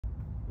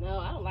No,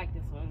 I don't like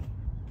this one.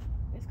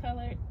 This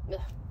color, ugh.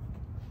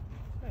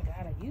 Oh my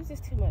God, I use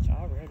this too much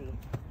already.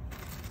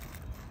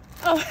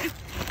 Oh,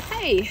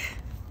 hey,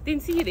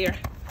 didn't see you there.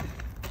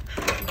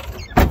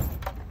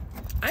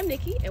 I'm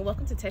Nikki, and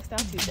welcome to Textile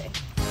Tuesday.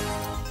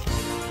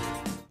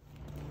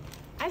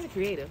 As a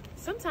creative,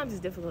 sometimes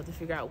it's difficult to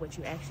figure out what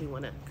you actually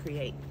want to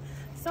create.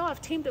 So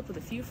I've teamed up with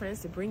a few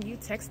friends to bring you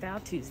Textile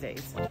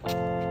Tuesdays,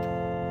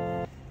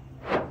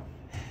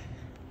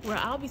 where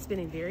I'll be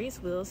spinning various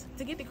wheels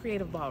to get the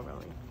creative ball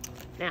rolling.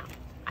 Now,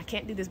 I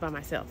can't do this by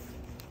myself.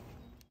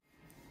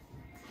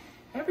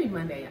 Every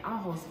Monday, I'll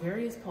host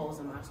various polls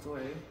in my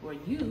story where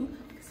you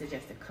can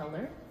suggest a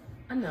color,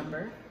 a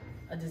number,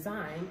 a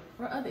design,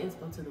 or other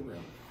inspo to the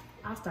wheel.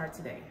 I'll start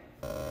today.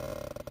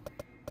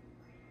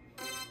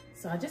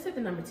 So I just hit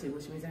the number 2,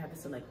 which means I have to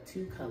select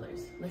 2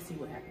 colors. Let's see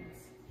what happens.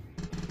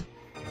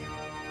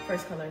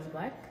 First color is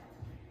black.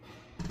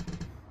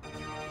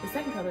 The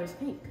second color is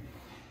pink.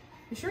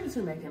 Be sure to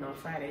tune back in on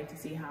Friday to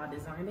see how I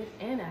designed it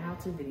and a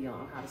how-to video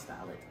on how to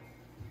style it.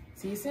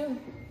 See you soon.